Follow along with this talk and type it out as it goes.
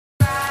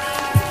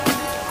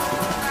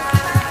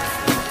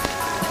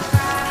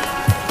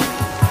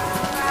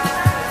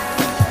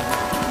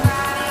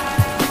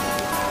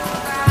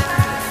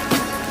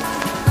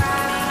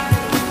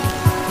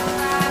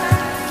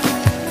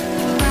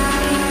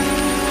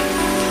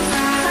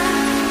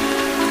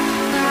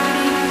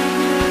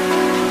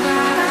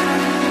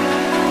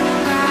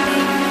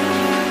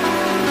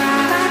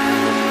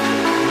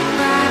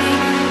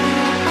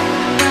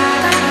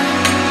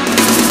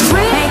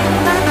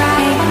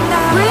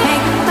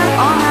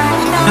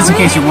just in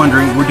case you're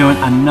wondering, we're doing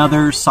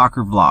another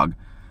soccer vlog.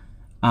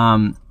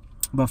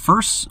 But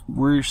first,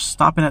 we're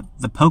stopping at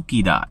the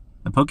Pokey Dot.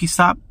 The Pokey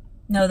Stop?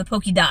 No, the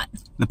Pokey Dot.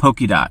 The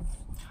Pokey Dot.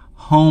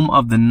 Home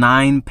of the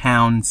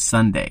 9-pound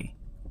sundae.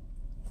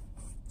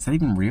 Is that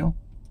even real?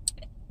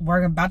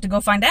 We're about to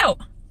go find out.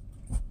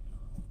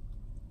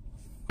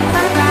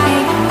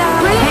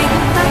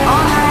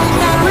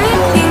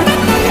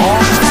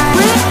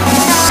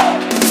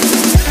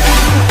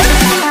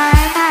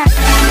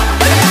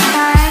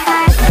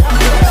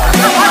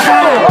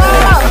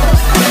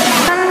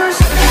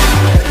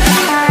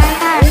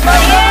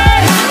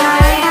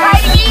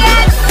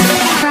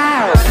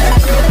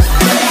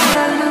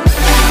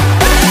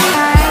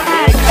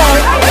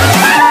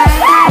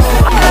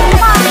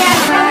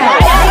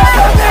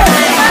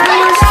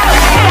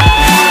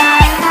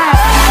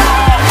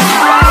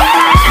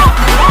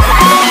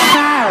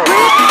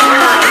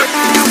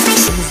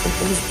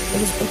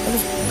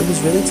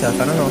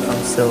 I don't know if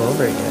I'm still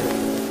over it yet.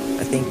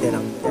 I think that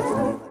I'm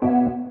definitely...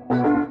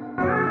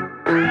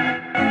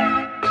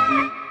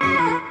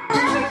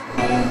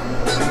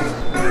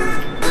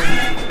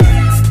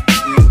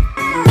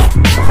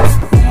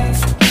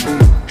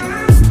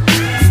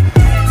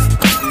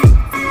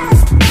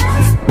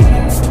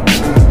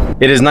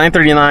 It is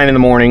 9:39 in the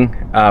morning.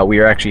 We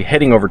are actually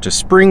heading over to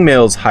Spring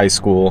Mills High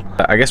School.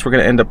 I guess we're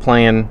going to end up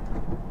playing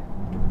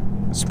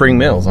Spring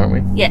Mills, aren't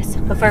we? Yes,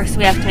 but first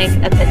we have to make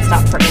a pit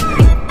stop for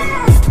Anthony.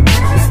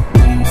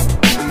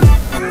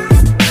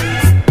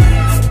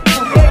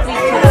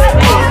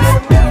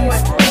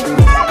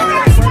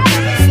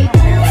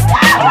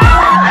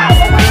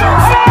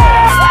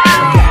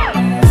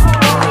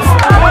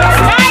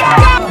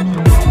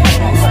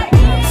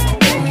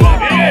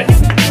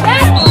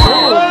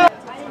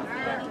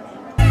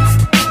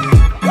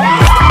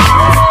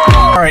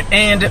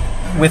 And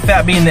with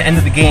that being the end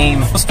of the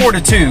game, it was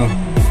 4-2.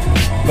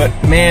 But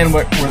man,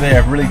 were they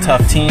a really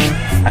tough team.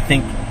 I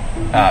think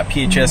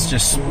PHS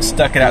just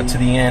stuck it out to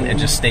the end and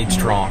just stayed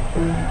strong.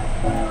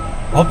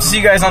 Hope to see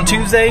you guys on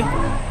Tuesday,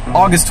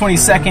 August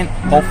 22nd.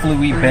 Hopefully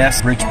we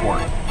best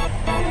Bridgeport.